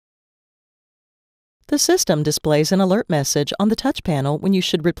The system displays an alert message on the touch panel when you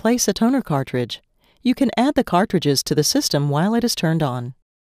should replace a toner cartridge. You can add the cartridges to the system while it is turned on.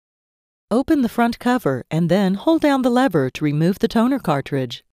 Open the front cover and then hold down the lever to remove the toner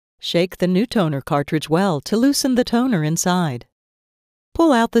cartridge. Shake the new toner cartridge well to loosen the toner inside.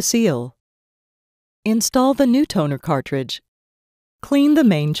 Pull out the seal. Install the new toner cartridge. Clean the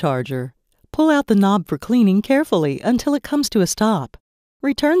main charger. Pull out the knob for cleaning carefully until it comes to a stop.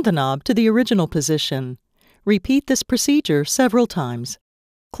 Return the knob to the original position. Repeat this procedure several times.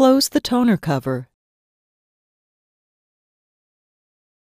 Close the toner cover.